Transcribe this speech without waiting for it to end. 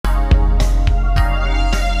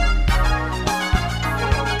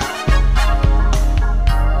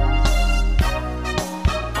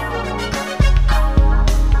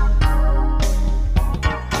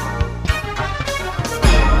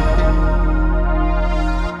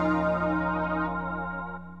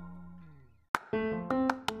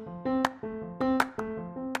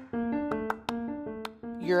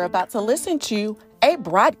You're about to listen to a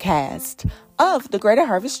broadcast of the Greater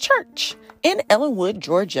Harvest Church in Ellenwood,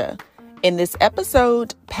 Georgia. In this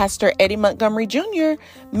episode, Pastor Eddie Montgomery Jr.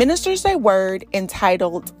 ministers a word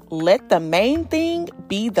entitled, "Let the Main Thing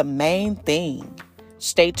Be the Main Thing."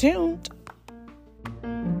 Stay tuned.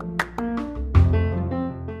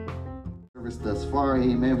 Thus far,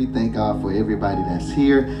 amen. We thank God for everybody that's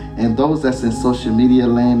here and those that's in social media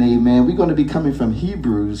land, amen. We're going to be coming from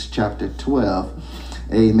Hebrews chapter 12,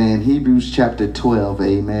 amen. Hebrews chapter 12,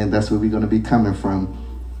 amen. That's where we're going to be coming from.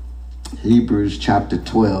 Hebrews chapter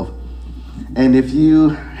 12. And if you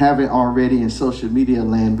haven't already in social media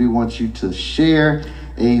land, we want you to share,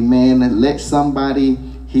 amen. Let somebody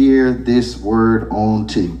hear this word on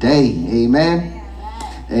today, amen.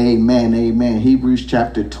 Amen, amen. Hebrews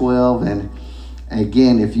chapter 12. And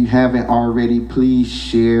again, if you haven't already, please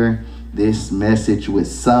share this message with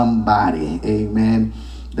somebody. Amen.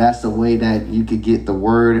 That's the way that you could get the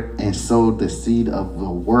word and sow the seed of the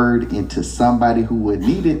word into somebody who would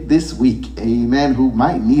need it this week. Amen. Who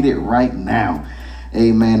might need it right now.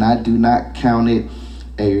 Amen. I do not count it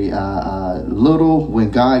a little.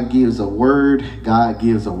 When God gives a word, God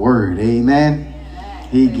gives a word. Amen.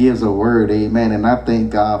 He gives a word. Amen. And I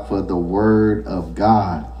thank God for the word of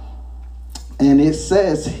God. And it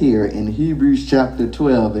says here in Hebrews chapter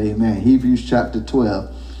 12, amen, Hebrews chapter 12,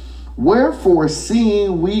 wherefore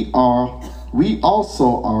seeing we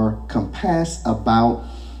also are compassed about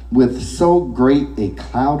with so great a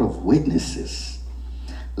cloud of witnesses,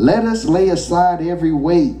 let us lay aside every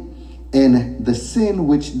weight and the sin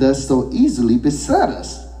which does so easily beset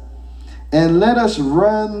us, and let us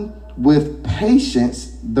run with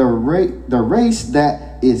patience the race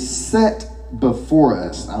that is set before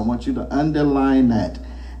us. I want you to underline that.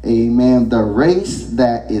 Amen. The race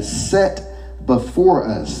that is set before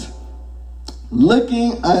us.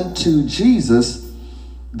 Looking unto Jesus,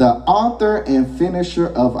 the author and finisher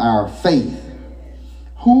of our faith,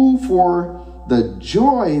 who for the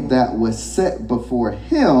joy that was set before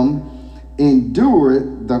him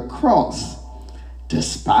endured the cross,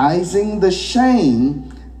 despising the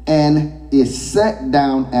shame, and is set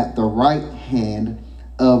down at the right hand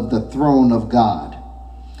of the throne of God.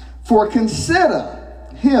 For consider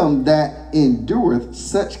him that endureth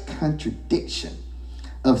such contradiction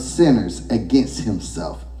of sinners against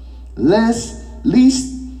himself, lest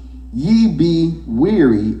ye be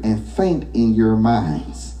weary and faint in your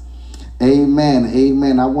minds. Amen.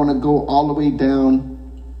 Amen. I want to go all the way down,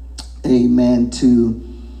 amen, to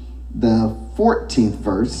the 14th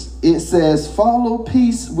verse. It says, follow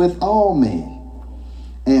peace with all men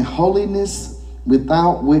and holiness,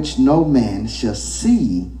 without which no man shall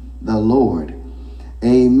see the Lord.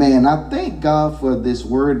 Amen. I thank God for this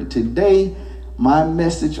word today. My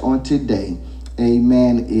message on today,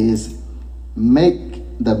 amen, is make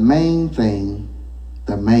the main thing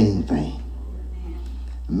the main thing.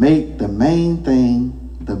 Make the main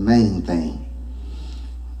thing the main thing.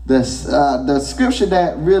 The scripture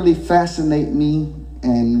that really fascinated me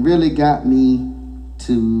and really got me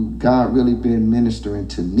to God really been ministering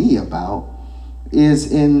to me about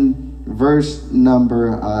is in verse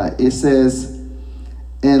number, it says,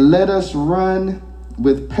 and let us run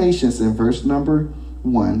with patience, in verse number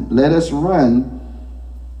 1, let us run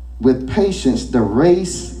with patience the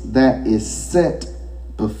race that is set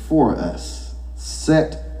before us.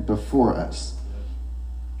 Set before us.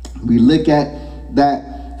 We look at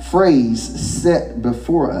that phrase, set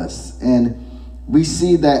before us, and we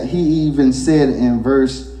see that he even said in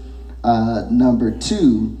verse number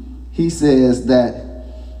 2, he says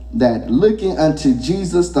that looking unto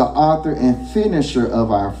Jesus, the author and finisher of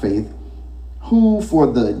our faith, who for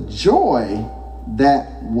the joy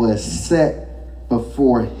that was set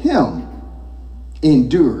before him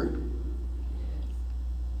endured.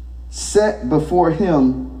 Set before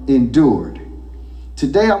him endured.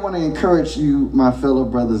 Today I want to encourage you, my fellow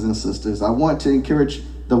brothers and sisters. I want to encourage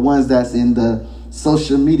the ones that's in the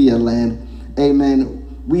social media land. Amen.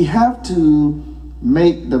 We have to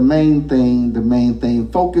make the main thing the main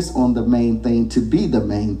thing. Focus on the main thing to be the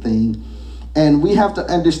main thing. And we have to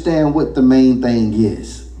understand what the main thing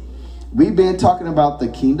is. We've been talking about the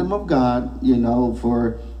kingdom of God,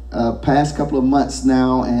 for past couple of months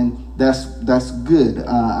now, and that's good.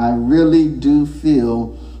 I really do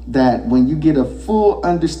feel that when you get a full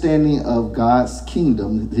understanding of God's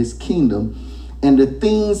kingdom, his kingdom, and the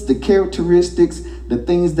things, the characteristics, the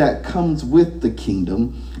things that comes with the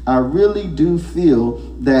kingdom, I really do feel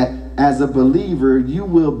that as a believer, you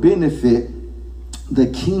will benefit the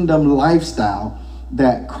kingdom lifestyle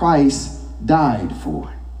that Christ died for.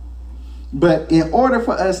 But in order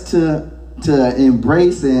for us to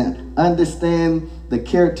embrace and understand the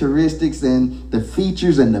characteristics and the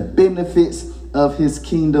features and the benefits of his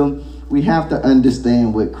kingdom, we have to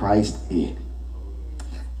understand what Christ is.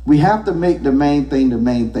 We have to make the main thing the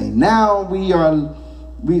main thing. Now we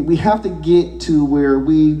have to get to where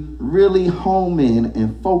we really home in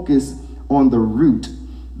and focus on the root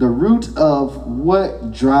of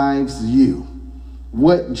what drives you.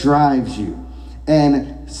 What drives you.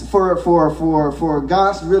 And for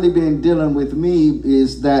God's really been dealing with me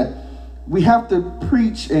is that we have to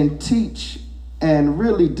preach and teach and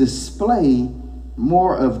really display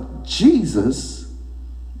more of Jesus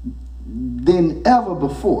than ever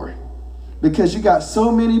before. Because you got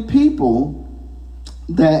so many people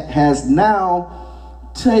that has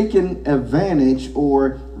now taken advantage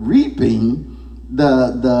or reaping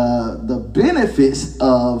the benefits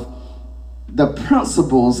of the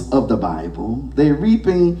principles of the Bible. They're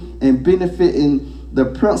reaping and benefiting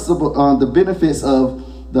the benefits of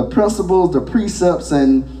the principles, the precepts,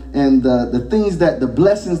 and the things the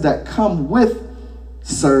blessings that come with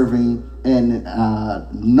serving and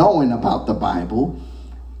knowing about the Bible.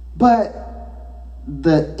 But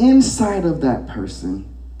the inside of that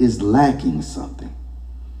person is lacking something.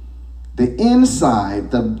 The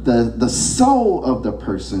inside, the soul of the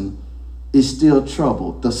person is still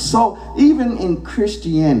troubled. The soul, even in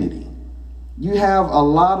Christianity, you have a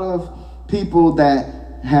lot of people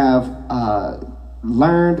that have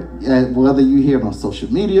learned, whether you hear it on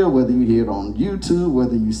social media, whether you hear it on YouTube,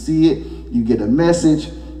 whether you see it, you get a message.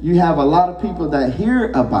 You have a lot of people that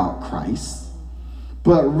hear about Christ,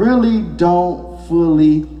 but really don't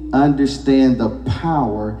fully understand the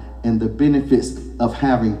power and the benefits of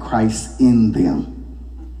having Christ in them.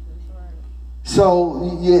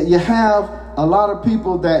 So you have a lot of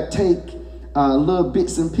people that take little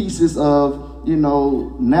bits and pieces of,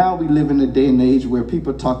 now we live in a day and age where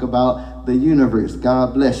people talk about the universe.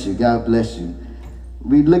 God bless you. God bless you.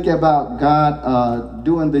 We look about God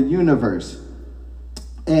doing the universe.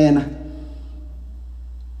 And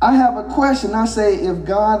I have a question. I say, if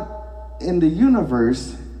God in the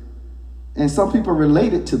universe, and some people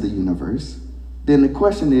relate it to the universe, then the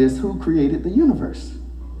question is, who created the universe?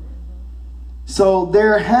 So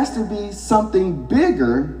there has to be something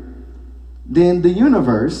bigger than the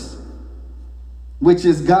universe, which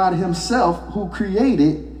is God himself, who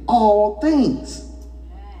created all things.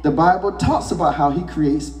 The Bible talks about how he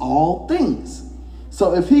creates all things.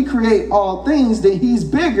 So if he creates all things, then he's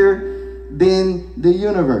bigger than the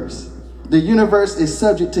universe. The universe is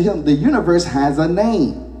subject to him. The universe has a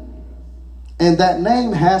name. And that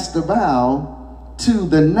name has to bow to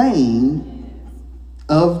the name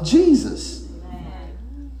of Jesus.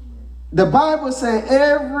 The Bible says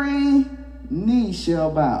every knee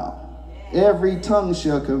shall bow, every tongue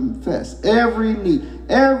shall confess, every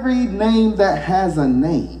name that has a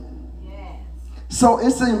name. So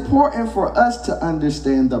it's important for us to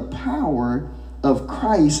understand the power of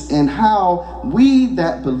Christ and how we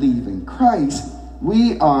that believe in Christ,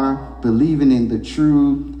 we are believing in the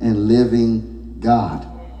true and living God.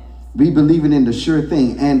 We believing in the sure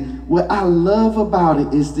thing. And what I love about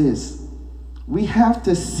it is this. We have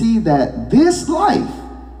to see that this life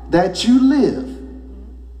that you live,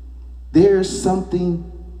 there's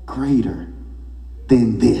something greater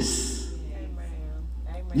than this.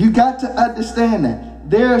 You got to understand that.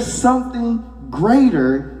 There's something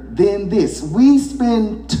greater than this. We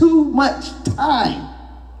spend too much time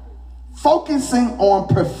focusing on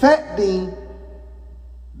perfecting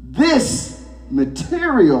this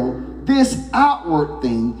material, this outward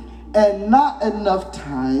thing, and not enough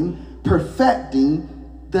time perfecting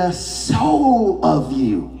the soul of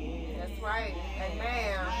you. That's right.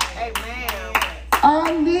 Amen. Amen.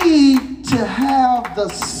 I need to have the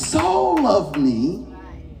soul of me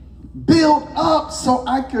built up so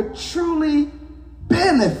I could truly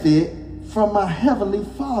benefit from my Heavenly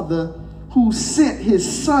Father who sent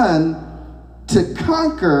his Son to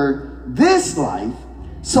conquer this life,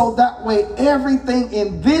 so that way everything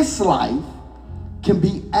in this life can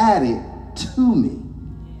be added to me.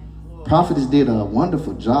 Prophetess did a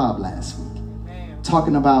wonderful job last week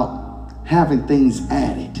talking about having things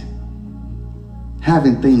added.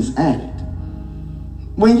 Having things added.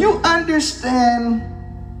 When you understand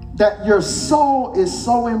that your soul is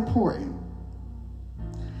so important,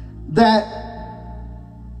 that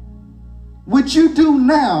what you do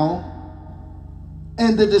now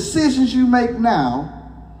and the decisions you make now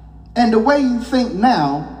and the way you think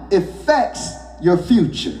now affects your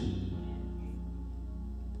future.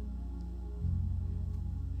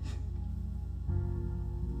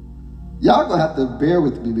 Y'all gonna have to bear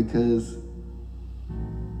with me, because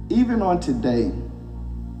even on today,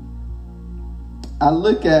 I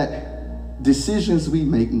look at decisions we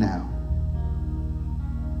make now,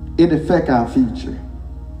 it affect our future.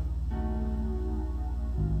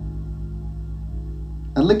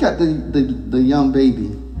 And look at the young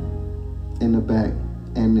baby in the back,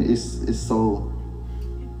 and it's so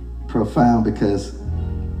profound because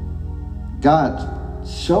God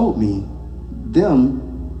showed me them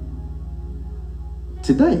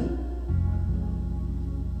today.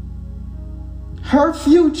 Her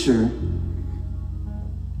future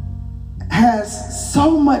has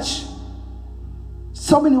so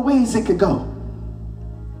many ways it could go.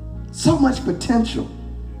 So much potential.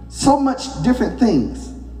 So much different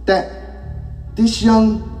things that this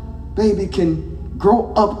young baby can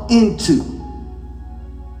grow up into.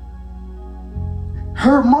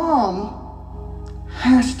 Her mom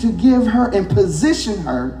has to give her and position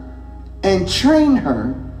her and train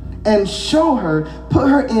her and show her, put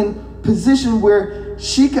her in position where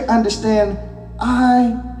she can understand,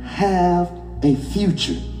 I have a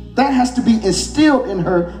future. That has to be instilled in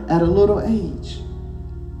her at a little age.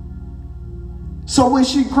 So when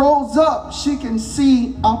she grows up, she can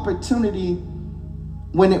see opportunity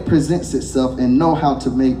when it presents itself and know how to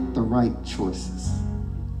make the right choices.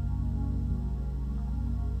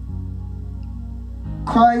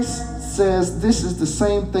 Christ says this is the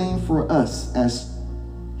same thing for us as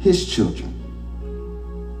his children.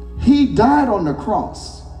 He died on the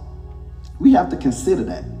cross. We have to consider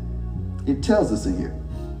that. It tells us in here.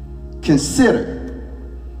 Consider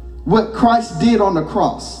what Christ did on the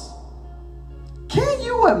cross. Can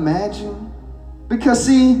you imagine? Because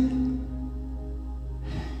see,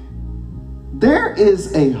 there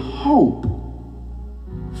is a hope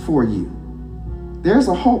for you. There's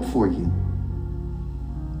a hope for you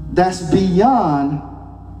that's beyond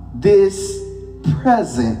this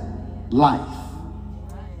present life.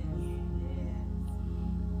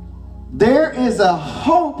 There is a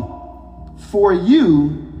hope for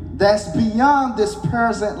you that's beyond this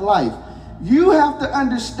present life. You have to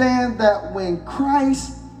understand that when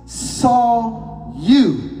Christ saw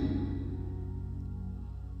you,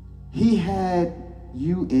 he had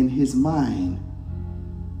you in his mind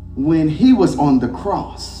when he was on the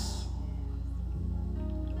cross.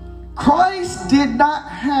 Christ did not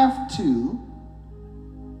have to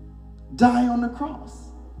die on the cross.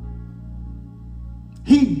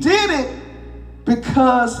 He did it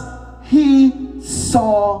because he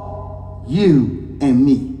saw you and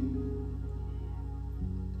me.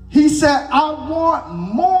 He said, I want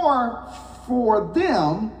more for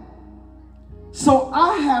them, so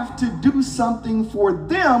I have to do something for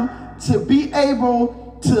them to be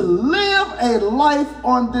able to live a life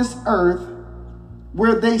on this earth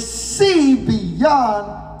where they see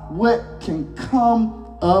beyond what can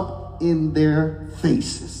come up in their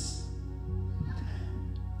faces.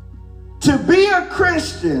 To be a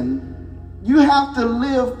Christian, you have to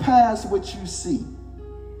live past what you see.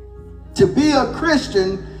 To be a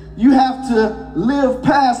Christian, you have to live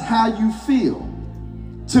past how you feel.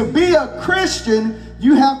 To be a Christian,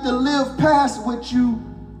 you have to live past what you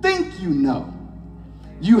think you know.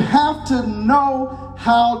 You have to know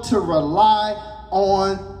how to rely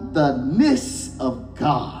on the ness of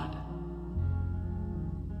God.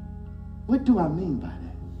 What do I mean by that?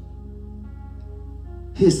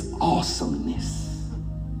 His awesomeness,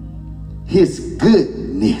 his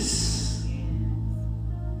goodness,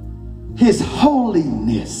 his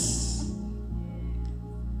holiness,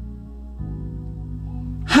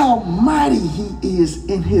 how mighty he is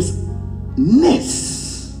in his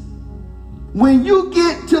ness. When you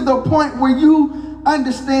get to the point where you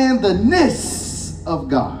understand the ness of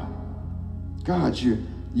God, God, you're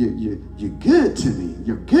good to me.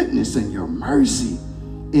 Your goodness and your mercy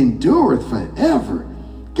endureth forever.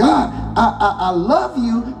 God, I love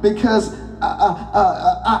you because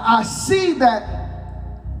I see that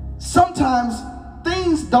sometimes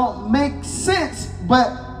things don't make sense,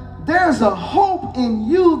 but there's a hope in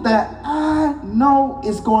you that I know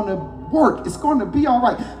is going to work. It's going to be all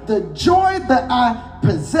right. The joy that I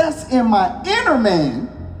possess in my inner man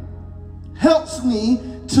helps me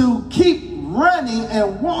to keep running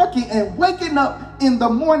and walking and waking up in the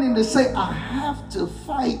morning to say, I have to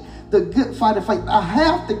fight the good fight of faith. I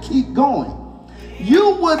have to keep going.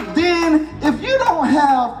 You would then, if you don't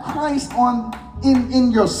have Christ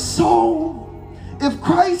in your soul, if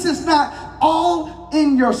Christ is not all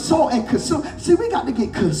in your soul and consumed, see, we got to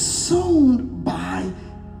get consumed by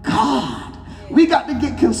God. We got to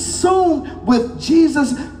get consumed with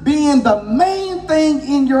Jesus being the main thing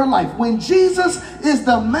in your life. When Jesus is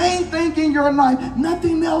the main thing in your life,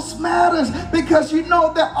 nothing else matters, because you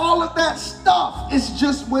know that all of that stuff is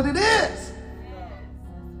just what it is.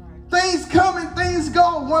 Things come and things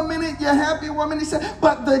go. 1 minute you're happy, 1 minute you're sad.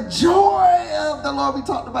 But the joy of the Lord, we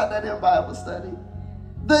talked about that in Bible study.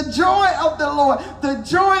 The joy of the Lord. The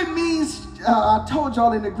joy means, I told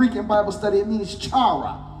y'all in the Greek in Bible study, it means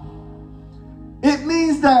chara. It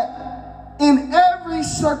means that in every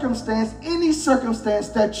circumstance, any circumstance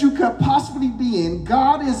that you could possibly be in,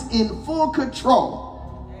 God is in full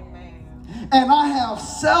control. Amen. And I have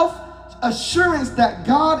self-assurance that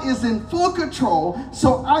God is in full control,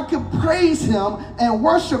 so I could praise him and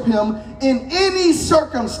worship him in any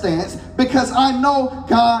circumstance because I know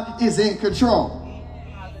God is in control.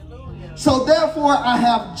 So therefore, I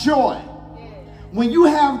have joy. When you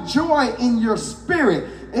have joy in your spirit,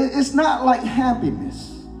 it's not like happiness.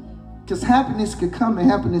 Because happiness could come and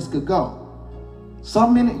happiness could go.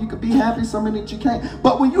 Some minute you could be happy, some minute you can't.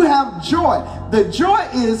 But when you have joy, the joy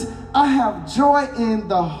is, I have joy in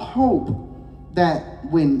the hope that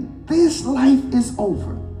when this life is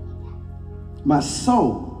over, my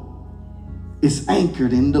soul is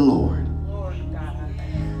anchored in the Lord.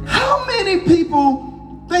 How many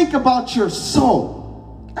people think about your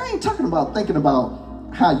soul? I ain't talking about thinking about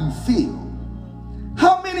how you feel.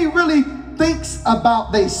 How many really thinks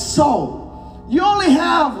about their soul? You only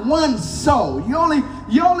have one soul. You only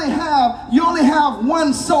have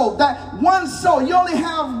one soul. That one soul, you only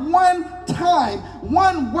have one time,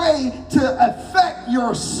 one way to affect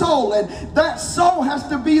your soul, and that soul has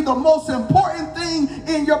to be the most important thing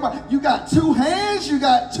in your body. You got two hands, you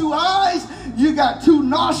got two eyes, you got two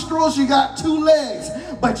nostrils, you got two legs,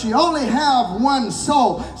 but you only have one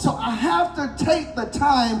soul. So I have to take the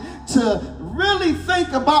time to really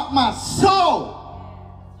think about my soul.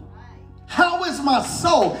 How is my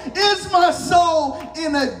soul? Is my soul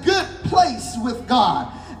in a good place with God?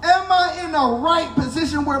 Am I in a right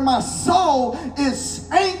position where my soul is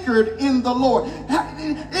anchored in the Lord?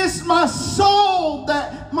 It's my soul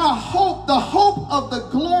that my hope, the hope of the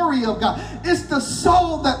glory of God. It's the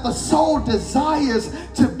soul that the soul desires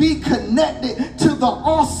to be connected to the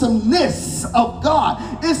awesomeness of God.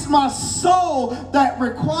 It's my soul that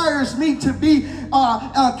requires me to be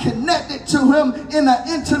connected to him in an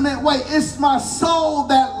intimate way. It's my soul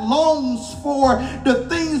that longs for the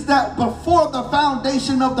things that before the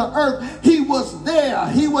foundation of the earth, he was there.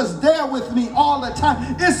 He was there with me all the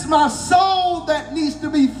time. It's my soul that needs to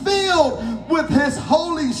be filled with his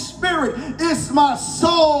Holy Spirit. It's my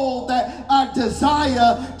soul that I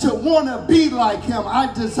desire to want to be like him.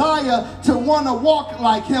 I desire to want to walk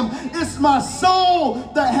like him. It's my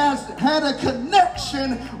soul that has had a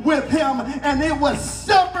connection with him, and it was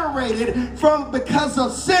separated from because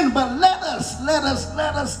of sin. But let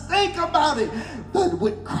us think about it. But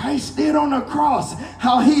what Christ did on the cross,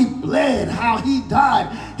 how he bled, how he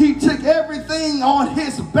died. He took everything on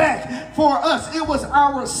his back for us. It was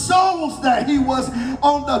our souls that he was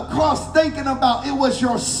on the cross thinking about. It was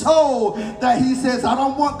your soul that he says, I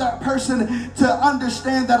don't want that person to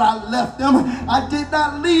understand that I left them. I did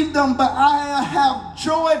not leave them, but I have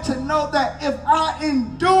joy to know that if I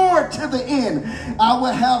endure to the end, I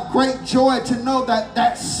will have great joy to know that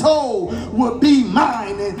that soul would be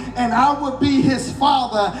mine, and I would be his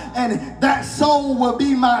father, and that soul will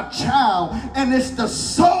be my child. And it's the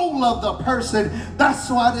soul of the person. That's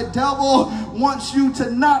why the devil wants you to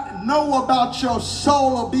not know about your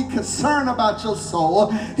soul or be concerned about your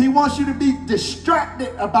soul. He wants you to be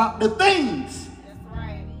distracted about the things. That's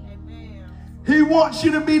right. Amen. He wants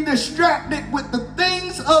you to be distracted with the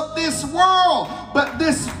things of this world. But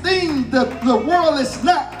this thing, the world is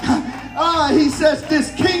not. He says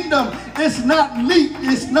this kingdom is not meat,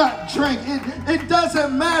 it's not drink. It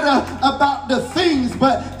doesn't matter about the things,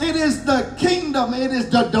 but it is the kingdom, it is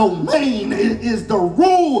the domain, it is the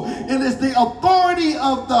rule, it is the authority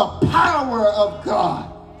of the power of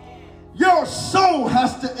God. Your soul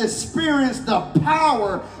has to experience the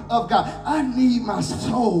power of God. I need my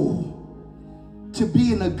soul to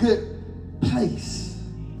be in a good place.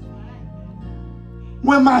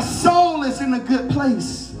 When my soul is in a good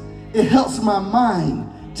place, it helps my mind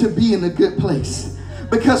to be in a good place.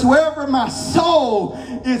 Because wherever my soul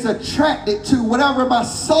is attracted to, whatever my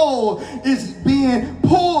soul is being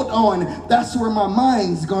pulled on, that's where my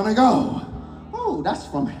mind's gonna go. Oh, that's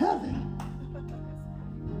from heaven.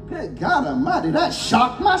 Good God Almighty, that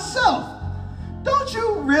shocked myself. Don't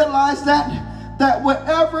you realize that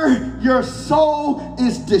wherever your soul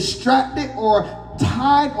is distracted or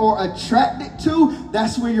tied or attracted to,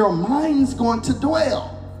 that's where your mind's going to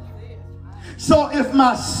dwell. So if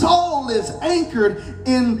my soul is anchored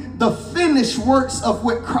in the finished works of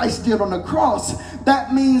what Christ did on the cross,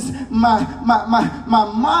 that means my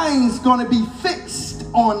mind's going to be fixed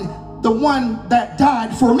on the one that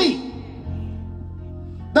died for me.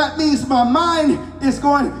 That means my mind is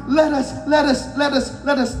going, let us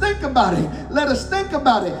think about it. Let us think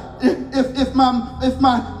about it. If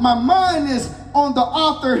my mind is on the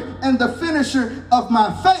author and the finisher of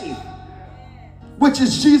my faith, which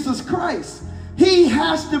is Jesus Christ, he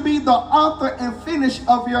has to be the author and finish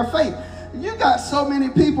of your faith. You got so many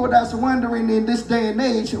people that's wondering in this day and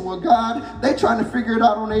age, well, God, they trying to figure it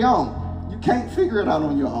out on their own. You can't figure it out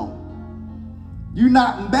on your own. You're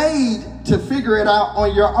not made to figure it out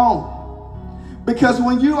on your own. Because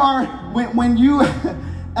when you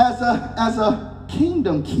as a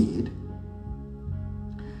kingdom kid,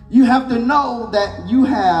 you have to know that you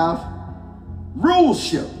have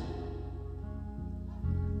ruleship.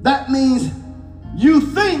 That means you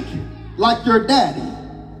think like your daddy.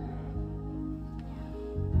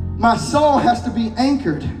 My soul has to be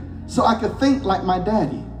anchored so I can think like my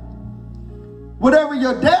daddy. Whatever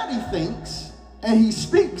your daddy thinks and he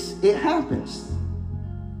speaks, it happens.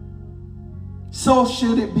 So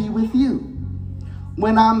should it be with you.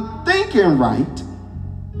 When I'm thinking right,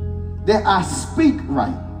 then I speak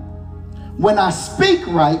right. When I speak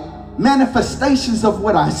right, manifestations of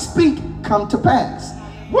what I speak come to pass.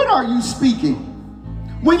 What are you speaking?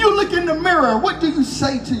 When you look in the mirror, what do you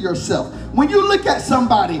say to yourself? When you look at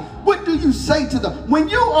somebody, what do you say to them? When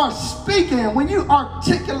you are speaking, when you are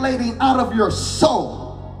articulating out of your soul.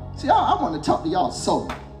 See, I want to talk to y'all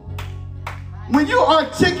soul. When you are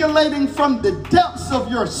articulating from the depths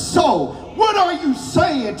of your soul, what are you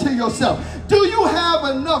saying to yourself? Do you have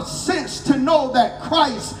enough sense to know that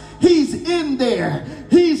Christ, he's in there?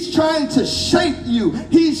 He's trying to shape you.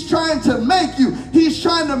 He's trying to make you. He's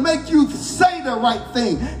trying to make you say the right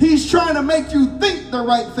thing. He's trying to make you think the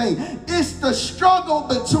right thing. It's the struggle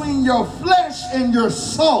between your flesh and your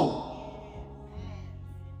soul.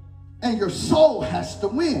 And your soul has to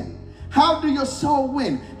win. How do your soul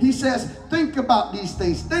win? He says, think about these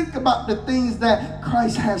things. Think about the things that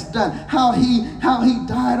Christ has done. How he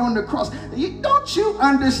died on the cross. Don't you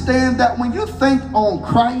understand that when you think on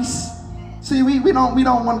Christ, see, we don't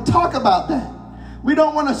want to talk about that. We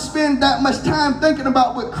don't want to spend that much time thinking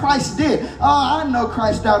about what Christ did. Oh, I know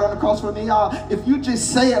Christ died on the cross for me. If you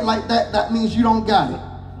just say it like that, that means you don't got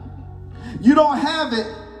it. You don't have it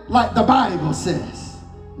like the Bible says.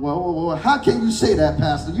 Well, how can you say that,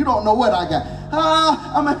 Pastor? You don't know what I got.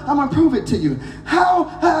 I'm going to prove it to you. How,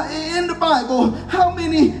 in the Bible, how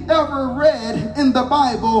many ever read in the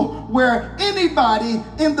Bible where anybody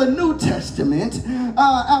in the New Testament,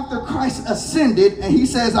 after Christ ascended, and he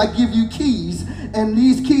says, I give you keys, and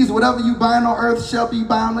these keys, whatever you bind on earth shall be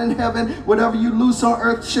bound in heaven. Whatever you loose on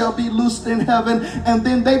earth shall be loosed in heaven. And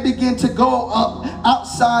then they begin to go up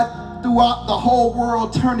outside throughout the whole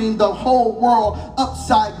world, turning the whole world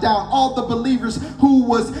upside down. All the believers who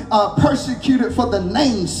was persecuted for the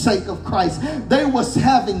name's sake of Christ, they was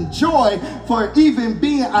having joy for even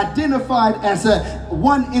being identified as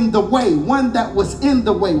one in the way, one that was in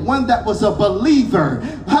the way, one that was a believer.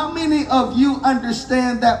 How many of you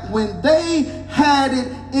understand that when they had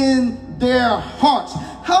it in their hearts?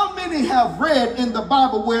 How many have read in the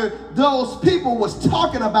Bible where those people was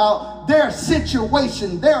talking about their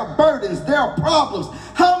situation, their burdens, their problems?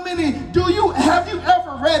 How many have you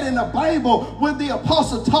ever read in the Bible when the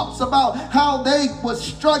apostle talks about how they was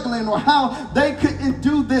struggling, or how they couldn't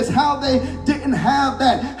do this, how they didn't have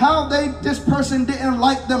that, how this person didn't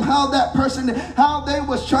like them, how they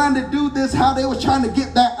was trying to do this, how they was trying to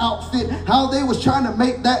get that outfit, how they was trying to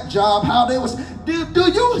make that job, how they was...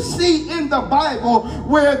 Do you see in the Bible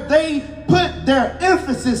where they put their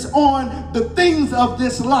emphasis on the things of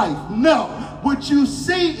this life? No. What you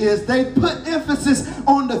see is they put emphasis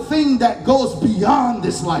on the thing that goes beyond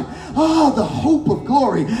this life. Oh, the hope of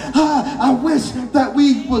glory. I wish that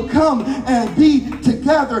we would come and be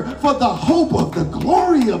together, for the hope of the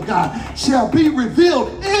glory of God shall be revealed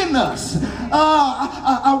in us.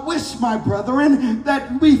 I wish, my brethren,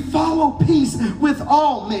 that we follow peace with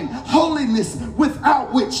all men, holiness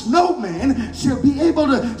without which no man shall be able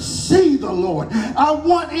to see the Lord. I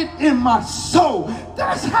want it in my soul.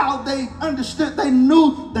 That's how they understood. They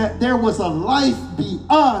knew that there was a life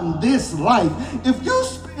beyond this life. If you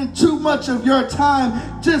spend too much of your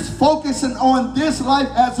time just focusing on this life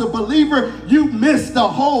as a believer, you miss the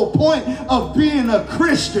whole point of being a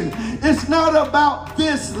Christian. It's not about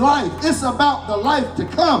this life. It's about the life to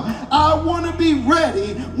come. I want to be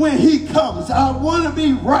ready when he comes. I want to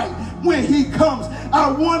be right when he comes.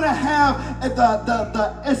 I want to have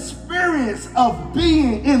the experience of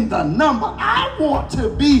being in the number. I want to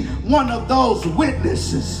be one of those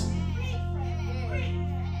witnesses.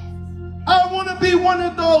 I want to be one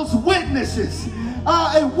of those witnesses.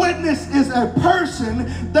 A witness is a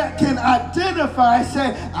person that can identify,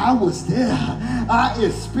 say, I was there. I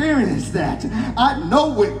experienced that. I know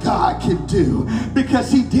what God can do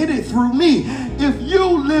because he did it through me. If you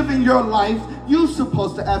live in your life, you're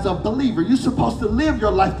supposed to, as a believer, you're supposed to live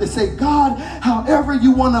your life to say, God, however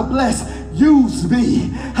you want to bless, use me.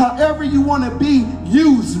 However you want to be,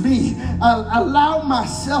 use me. Allow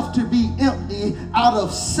myself to be empty out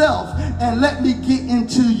of self and let me get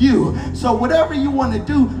into you. So whatever you want to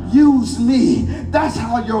do, use me. That's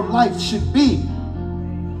how your life should be.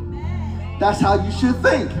 That's how you should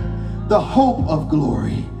think. The hope of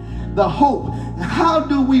glory. The hope. How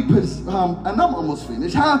do we and I'm almost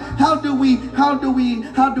finished. How do we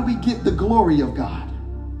get the glory of God?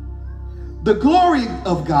 The glory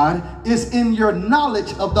of God is in your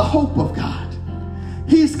knowledge of the hope of God.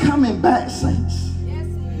 He's coming back, saints. Yes,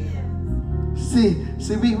 he is. See,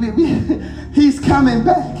 he's coming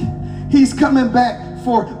back. He's coming back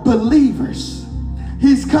for believers.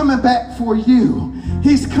 He's coming back for you.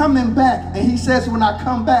 He's coming back, and he says, when I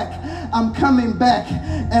come back, I'm coming back,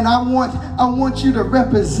 and I want you to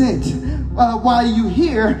represent while you're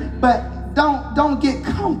here, but don't get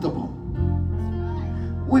comfortable.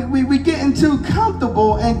 We getting too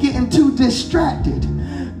comfortable and getting too distracted.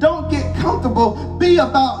 Don't get comfortable. Be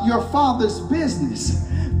about your Father's business.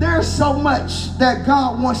 There's so much that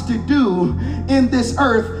God wants to do in this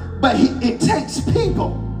earth, but it takes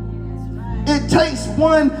people. It takes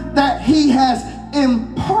one that he has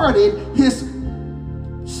imparted his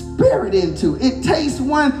spirit into. It takes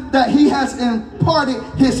one that he has imparted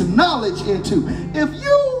his knowledge into. If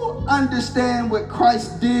you understand what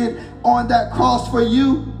Christ did on that cross for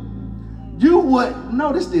you, you would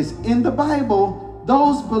notice this. In the Bible,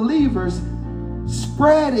 those believers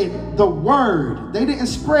spreaded the word. They didn't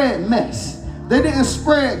spread mess. They didn't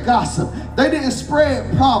spread gossip. They didn't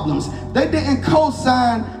spread problems. They didn't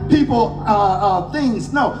co-sign people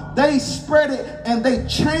things. No, they spread it and they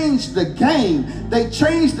changed the game. They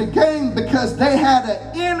changed the game because they had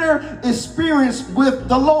an inner experience with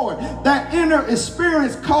the Lord. That inner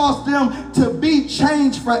experience caused them to be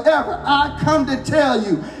changed forever. I come to tell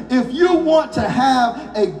you, if you want to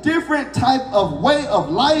have a different type of way of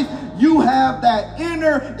life, you have that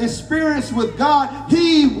inner experience with God,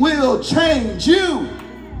 he will change you.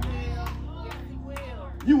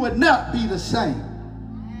 You would not be the same.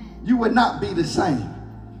 You would not be the same.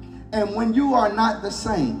 And when you are not the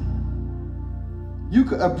same, you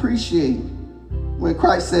could appreciate when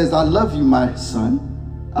Christ says, I love you, my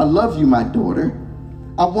son. I love you, my daughter.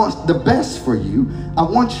 I want the best for you. I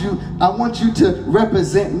want you to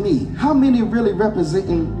represent me. How many really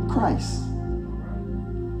representing Christ?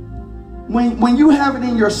 When you have it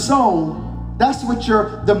in your soul, that's what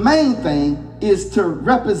the main thing is, to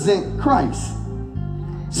represent Christ.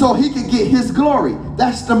 So he could get his glory.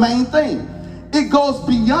 That's the main thing. It goes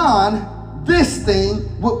beyond this thing,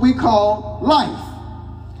 what we call life.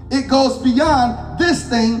 It goes beyond this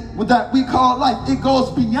thing that we call life. It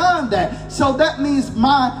goes beyond that. So that means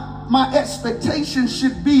my expectation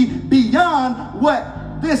should be beyond what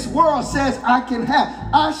this world says I can have.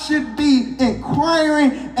 I should be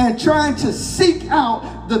inquiring and trying to seek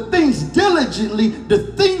out the things diligently,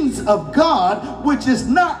 the things of God, which is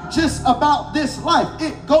not just about this life.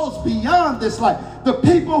 It goes beyond this life. The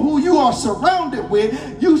people who you are surrounded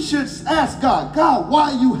with, you should ask God, God,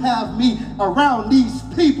 why you have me around these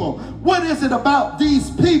people? What is it about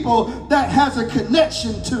these people that has a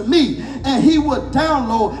connection to me? And he would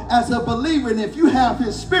download as a believer. And if you have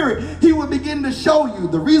his spirit, he will begin to show you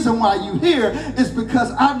the reason why you here is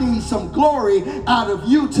because I need some glory out of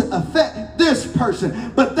you to affect this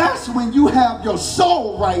person. But that's when you have your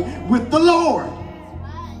soul right with the Lord.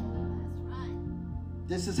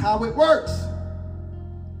 This is how it works.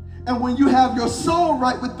 And when you have your soul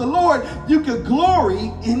right with the Lord, you could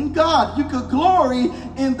glory in God. You could glory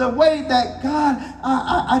in the way that God,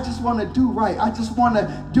 I just want to do right. I just want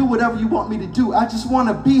to do whatever you want me to do. I just want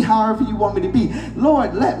to be however you want me to be.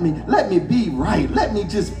 Lord, let me be right. Let me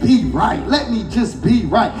just be right. Let me just be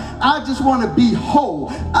right. I just want to be whole.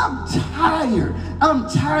 I'm tired. I'm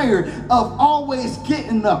tired of always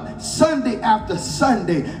getting up Sunday after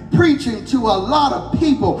Sunday, preaching to a lot of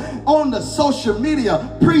people on the social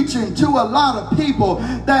media, preaching to a lot of people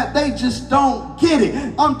that they just don't get it.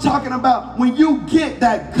 I'm talking about when you get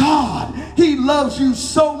that God, he loves you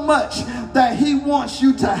so much that he wants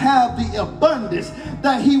you to have the abundance,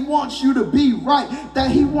 that he wants you to be right,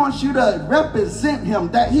 that he wants you to represent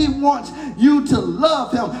him, that he wants you to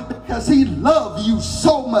love him because he loves you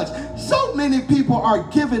so much. So many people are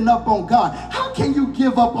giving up on God. How can you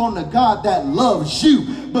give up on the God that loves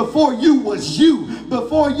you before you was you,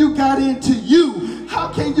 before you got into you?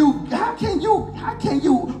 how can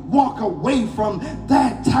you walk away from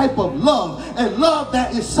that type of love, and love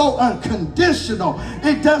that is so unconditional?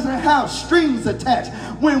 It doesn't have strings attached.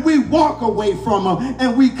 When we walk away from him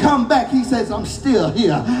and we come back, he says, I'm still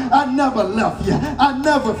here. I never left you. I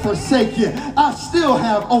never forsake you. I still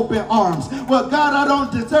have open arms. Well, God, I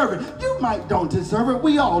don't deserve it. You might don't deserve it.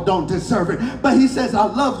 We all don't deserve it. But he says, I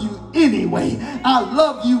love you anyway. I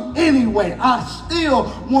love you anyway. I still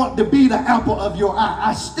want to be the apple of your eye.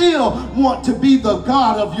 I still want to be the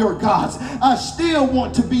God of your gods. I still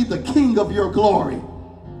want to be the King of your glory.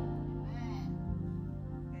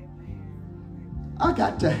 I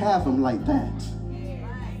got to have him like that.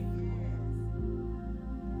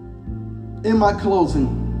 In my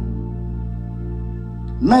closing,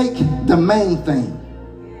 make the main thing,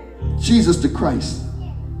 Jesus the Christ,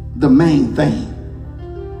 the main thing.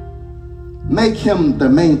 Make him the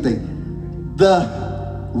main thing.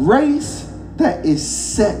 The race that is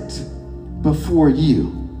set before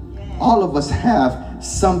you. All of us have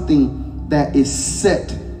something that is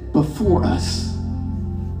set before us.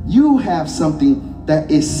 You have something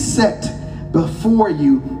that is set before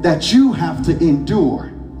you that you have to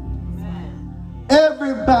endure.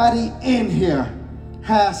 Everybody in here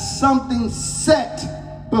has something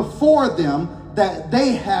set before them that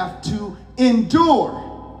they have to endure.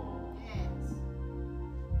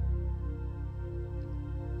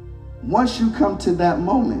 Once you come to that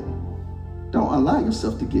moment, don't allow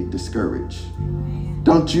yourself to get discouraged.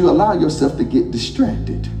 Don't you allow yourself to get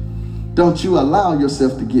distracted. Don't you allow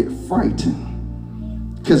yourself to get frightened.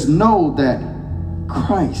 Because know that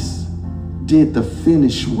Christ did the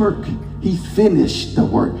finished work. He finished the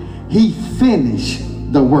work. He finished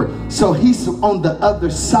the work. So he's on the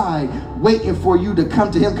other side waiting for you to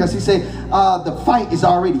come to him, because he said the fight is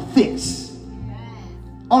already fixed.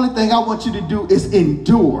 Only thing I want you to do is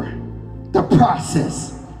endure the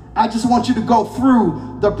process. I just want you to go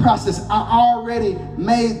through the process. I already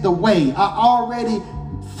made the way. I already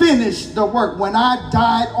finished the work. When I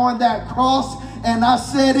died on that cross and I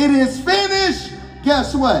said it is finished,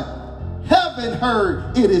 guess what? Heaven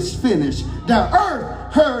heard it is finished. The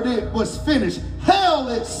earth heard it was finished. Hell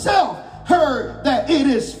itself heard that it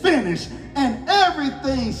is finished. And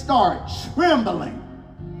everything started trembling.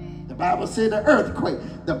 The Bible said the earthquake.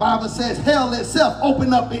 The Bible says hell itself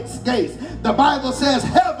opened up its gates. The Bible says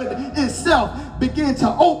heaven itself began to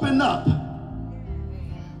open up.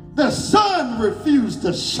 The sun refused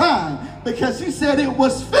to shine because he said it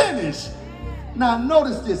was finished. Now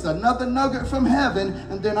notice this, another nugget from heaven,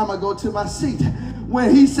 and then I'm going to go to my seat.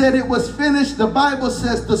 When he said it was finished, the Bible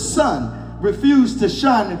says the sun refused to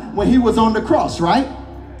shine when he was on the cross, right?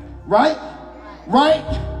 Right?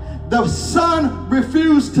 The sun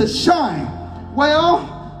refused to shine. Well,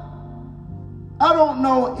 I don't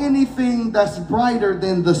know anything that's brighter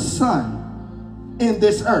than the sun in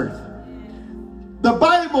this earth. The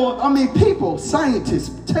Bible, people,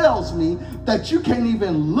 scientists tells me that you can't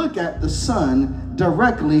even look at the sun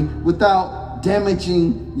directly without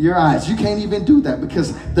damaging your eyes. You can't even do that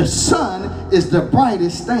because the sun is the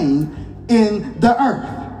brightest thing in the earth.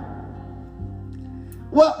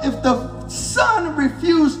 Well, if the sun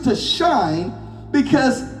refused to shine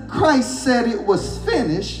because Christ said it was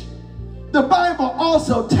finished, the Bible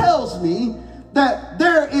also tells me that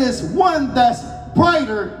there is one that's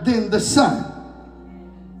brighter than the sun.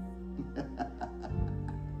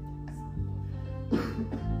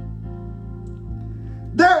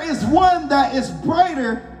 There is one that is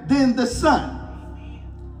brighter than the sun.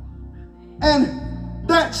 And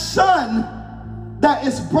that sun that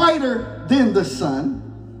is brighter than the sun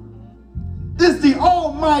is the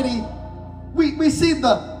Almighty. We see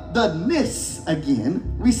the ness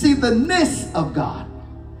again. We see the ness of God.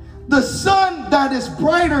 The sun that is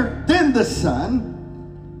brighter than the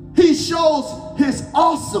sun, he shows his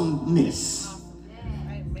awesomeness.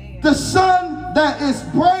 The sun that is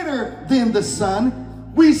brighter than the sun,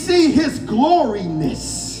 we see his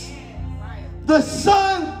gloriness. The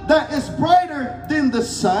sun that is brighter than the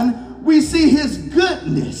sun, we see his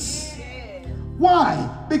goodness.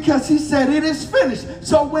 Why? Because he said it is finished.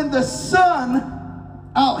 So when the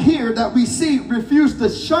sun out here that we see refused to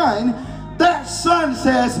shine, that sun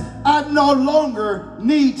says, I no longer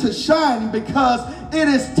need to shine because it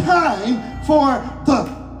is time for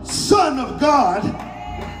the Son of God.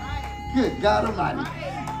 Good God Almighty.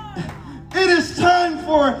 It is time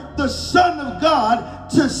for the Son of God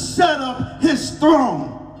to set up his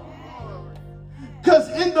throne. Because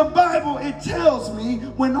in the Bible, it tells me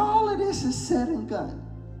when all of this is said and done,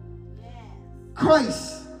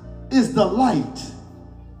 Christ is the light.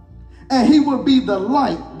 And he will be the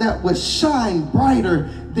light that will shine brighter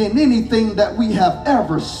than anything that we have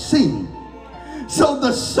ever seen. So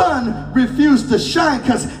the sun refused to shine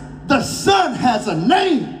because the sun has a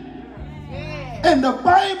name. And the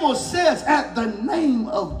Bible says at the name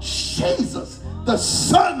of Jesus, the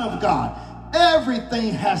Son of God,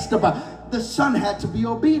 everything has to bow. The Son had to be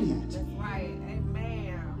obedient. Right.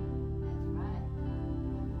 Amen.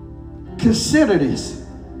 Consider this.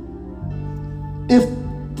 If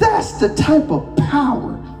that's the type of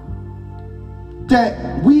power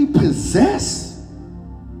that we possess,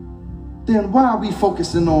 then why are we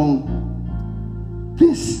focusing on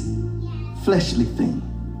this fleshly thing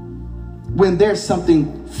when there's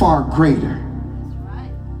something far greater?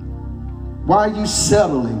 Why are you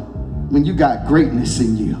settling when you got greatness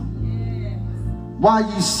in you? Why are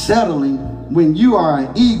you settling when you are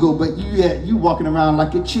an eagle but you walking around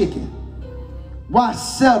like a chicken? Why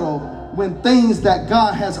settle when things that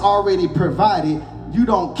God has already provided, you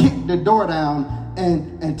don't kick the door down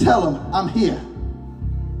and tell them, I'm here.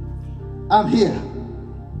 I'm here.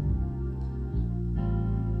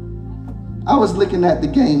 I was looking at the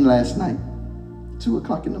game last night, 2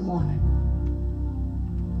 o'clock in the morning.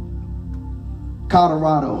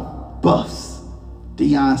 Colorado buffs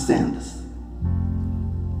Deion Sanders.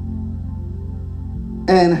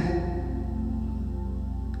 And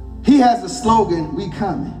he has a slogan, we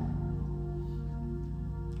coming.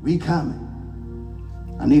 We coming.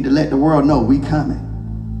 I need to let the world know we coming.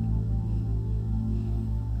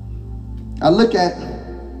 I look at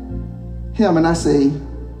him and I say,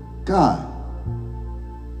 God,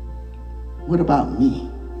 what about me?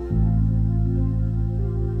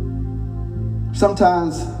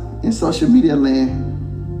 Sometimes in social media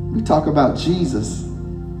land, we talk about Jesus.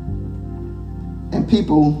 And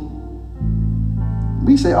people,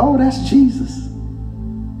 we say, oh, that's Jesus.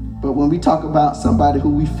 But when we talk about somebody who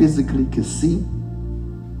we physically can see,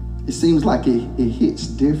 it seems like it hits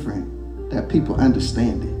different, that people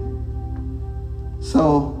understand it.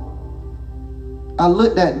 So I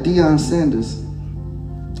looked at Deion Sanders,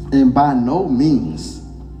 and by no means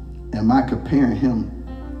am I comparing him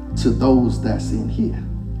to those that's in here,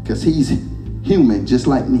 because he's human just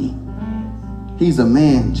like me. He's a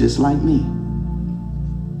man just like me.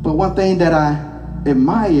 But one thing that I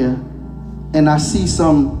admire and I see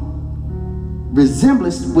some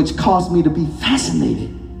resemblance which caused me to be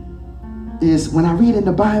fascinated is when I read in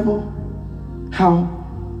the Bible how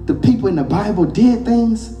the people in the Bible did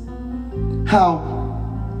things, how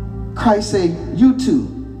Christ said, you two,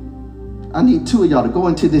 I need 2 of y'all to go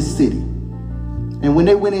into this city. And when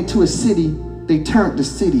they went into a city, they turned the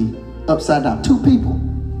city upside down. 2 people.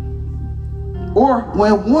 Or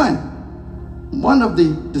when one of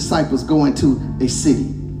the disciples go into a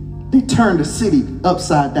city, they turn the city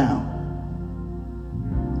upside down.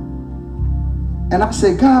 And I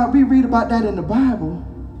said, God, we read about that in the Bible,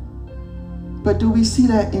 but do we see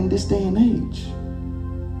that in this day and age?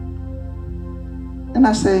 And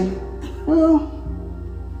I say, well,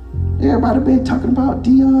 everybody been talking about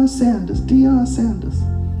Deion Sanders,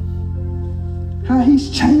 how he's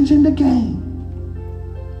changing the game.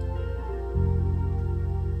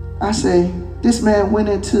 I say, this man went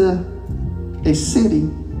into a city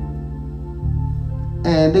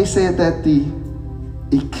and they said that the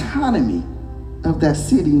economy of that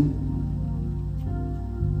city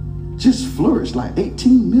just flourished, like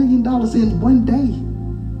 $18 million in one day.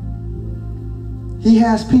 He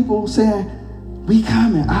has people saying, we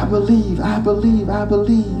coming, I believe.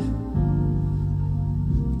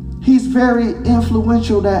 He's very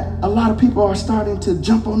influential that a lot of people are starting to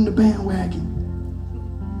jump on the bandwagon.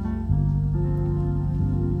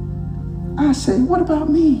 I say, what about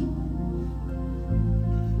me?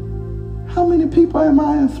 How many people am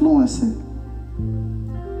I influencing?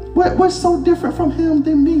 What's so different from him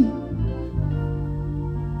than me?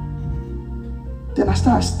 Then I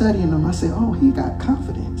started studying him. I said, oh, he got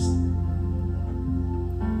confidence.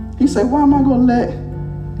 He said, why am I going to let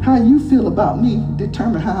how you feel about me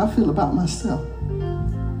determine how I feel about myself?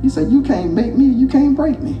 He said, you can't make me, you can't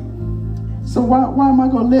break me. So why am I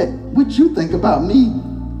going to let what you think about me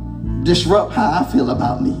disrupt how I feel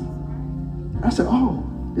about me? I said, oh,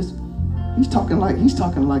 he's talking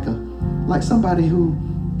like somebody who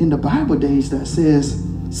in the Bible days that says,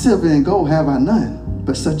 silver and gold have I none,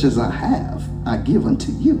 but such as I have, I give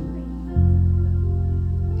unto you.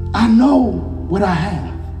 I know what I have.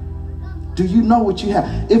 Do you know what you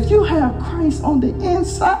have? If you have Christ on the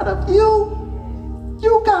inside of you,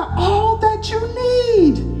 you got all that you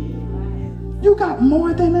need. You got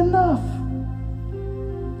more than enough.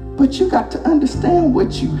 But you got to understand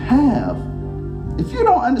what you have. If you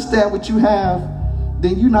don't understand what you have,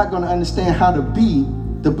 then you're not going to understand how to be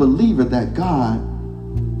the believer that God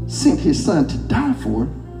sent his son to die for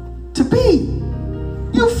to be.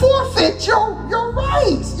 You forfeit your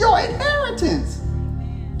rights, your inheritance,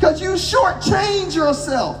 because you shortchange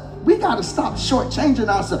yourself. We got to stop shortchanging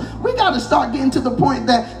ourselves. We got to start getting to the point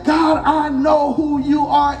that, God, I know who you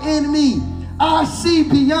are in me. I see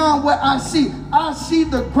beyond what I see. I see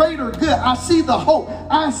the greater good. I see the hope.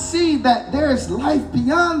 I see that there's life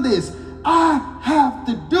beyond this. I have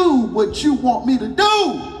to do what you want me to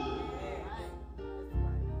do.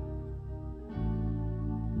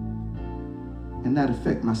 And that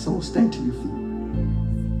affect my soul. Stand to your feet.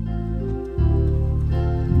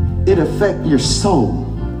 It affect your soul.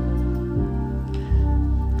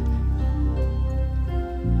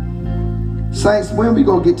 Saints, when we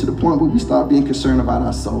gonna get to the point where we start being concerned about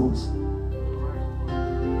our souls?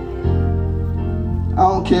 I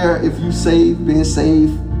don't care if you been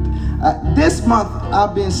saved. This month,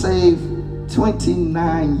 I've been saved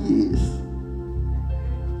 29 years.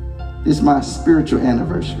 This is my spiritual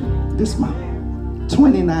anniversary this month.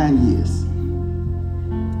 29 years.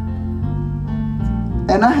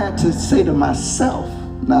 And I had to say to myself,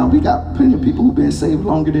 now we got plenty of people who've been saved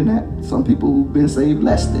longer than that. Some people who've been saved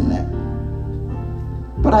less than that.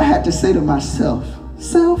 But I had to say to myself,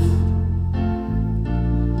 self,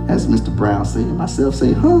 as Mr. Brown said, myself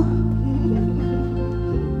say, huh?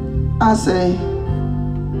 I say,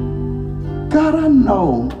 God, I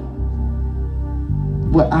know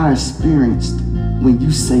what I experienced when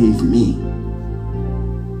you saved me.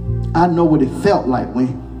 I know what it felt like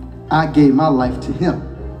when I gave my life to him.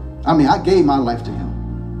 I gave my life to him.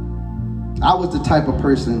 I was the type of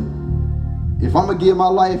person, if I'm going to give my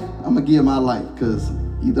life, I'm going to give my life, because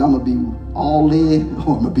either I'm going to be all in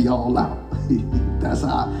or I'm going to be all out. That's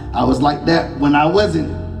how I was like that when I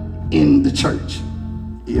wasn't in the church.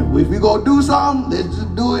 If we go do something, let's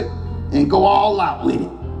just do it and go all out with it.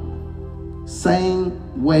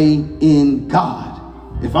 Same way in God.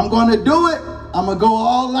 If I'm going to do it, I'm going to go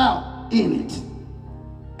all out in it.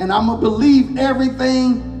 And I'm going to believe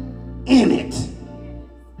everything in it.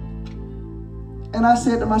 And I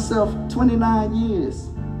said to myself, 29 years.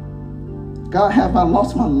 God, have I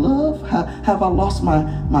lost my love? Have I lost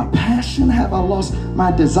my passion? Have I lost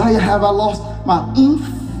my desire? Have I lost my oomph?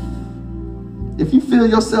 If you feel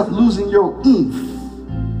yourself losing your oomph,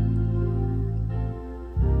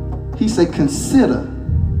 he said, consider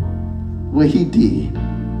what he did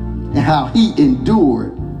and how he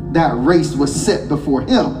endured that race was set before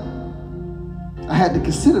him. I had to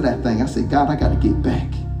consider that thing. I said, God, I got to get back.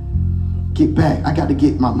 Get back. I got to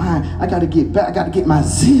get my mind. I got to get back. I got to get my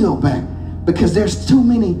zeal back. Because there's too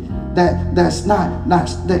many that's not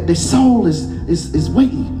that their soul is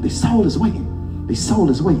waiting. Their soul is waiting. Their soul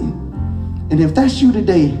is waiting. And if that's you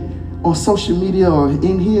today on social media or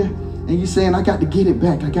in here, and you're saying, I got to get it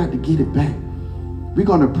back. I got to get it back. We're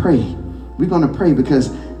going to pray. We're going to pray because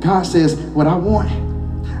God says, what I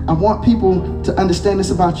want people to understand this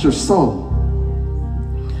about your soul.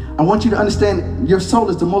 I want you to understand your soul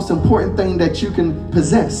is the most important thing that you can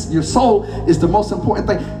possess. Your soul is the most important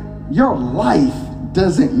thing. Your life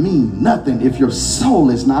doesn't mean nothing if your soul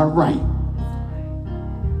is not right.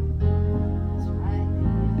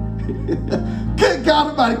 Good God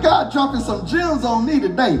Almighty, God dropping some gems on me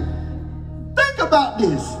today. Think about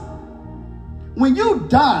this. When you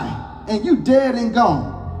die and you dead and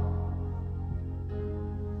gone,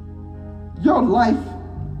 your life,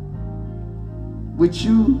 what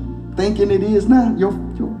you thinking it is now,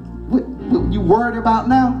 what you worried about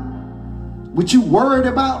now, what you worried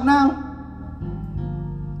about now,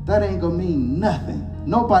 that ain't gonna mean nothing.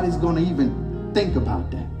 Nobody's gonna even think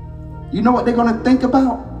about that. You know what they're gonna think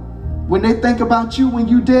about when they think about you when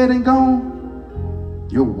you dead and gone?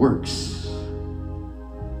 Your works.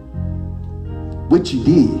 What you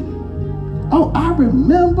did. Oh, I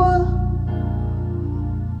remember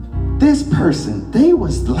this person. They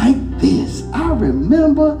was like this. I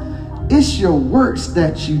remember. It's your works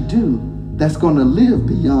that you do that's gonna live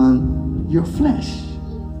beyond your flesh.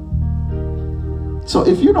 So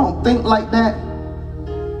if you don't think like that,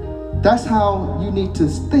 that's how you need to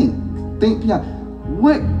think. Think beyond.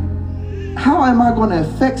 How am I going to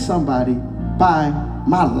affect somebody by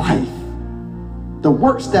my life? The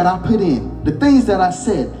works that I put in, the things that I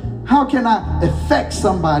said. How can I affect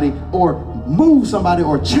somebody or move somebody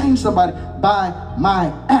or change somebody by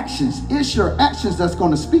my actions? It's your actions that's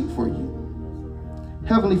going to speak for you.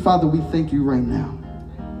 Heavenly Father, we thank you right now.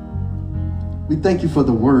 We thank you for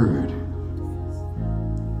the word.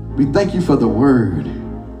 We thank you for the word.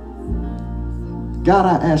 God,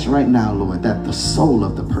 I ask right now, Lord, that the soul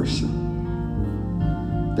of the person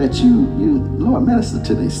that you Lord, minister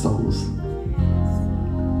to their souls.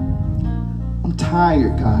 I'm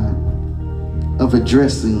tired, God, of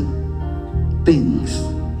addressing things.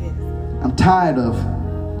 I'm tired of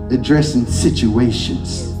addressing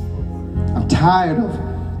situations. I'm tired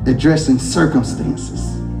of addressing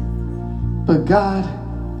circumstances. But God,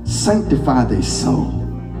 sanctify their soul.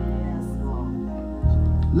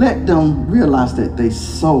 Let them realize that their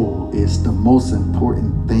soul is the most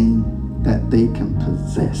important thing that they can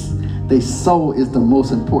possess. Their soul is the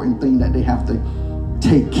most important thing that they have to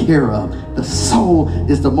take care of. The soul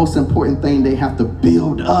is the most important thing they have to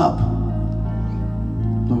build up.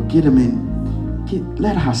 Lord, get them in.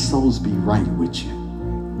 Let our souls be right with you.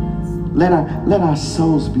 Let our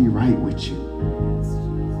souls be right with you.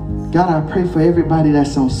 God, I pray for everybody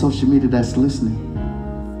that's on social media that's listening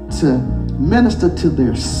to minister to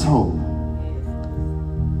their soul.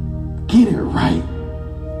 Get it right.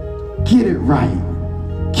 Get it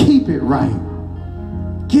right. Keep it right.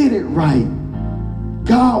 Get it right.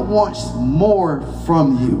 God wants more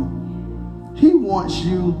from you. He wants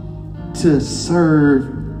you to serve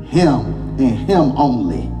him and him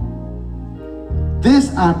only.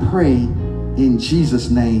 This I pray in Jesus'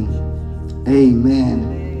 name.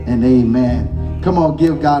 Amen and amen. Come on,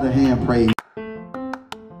 give God a hand praise.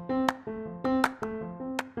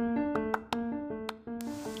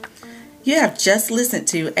 You have just listened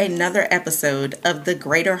to another episode of the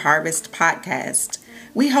Greater Harvest Podcast.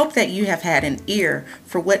 We hope that you have had an ear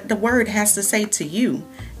for what the Word has to say to you,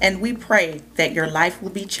 and we pray that your life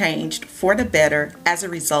will be changed for the better as a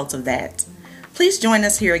result of that. Please join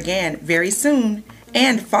us here again very soon,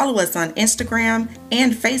 and follow us on Instagram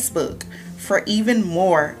and Facebook for even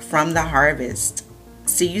more from the harvest.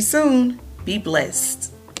 See you soon. Be blessed.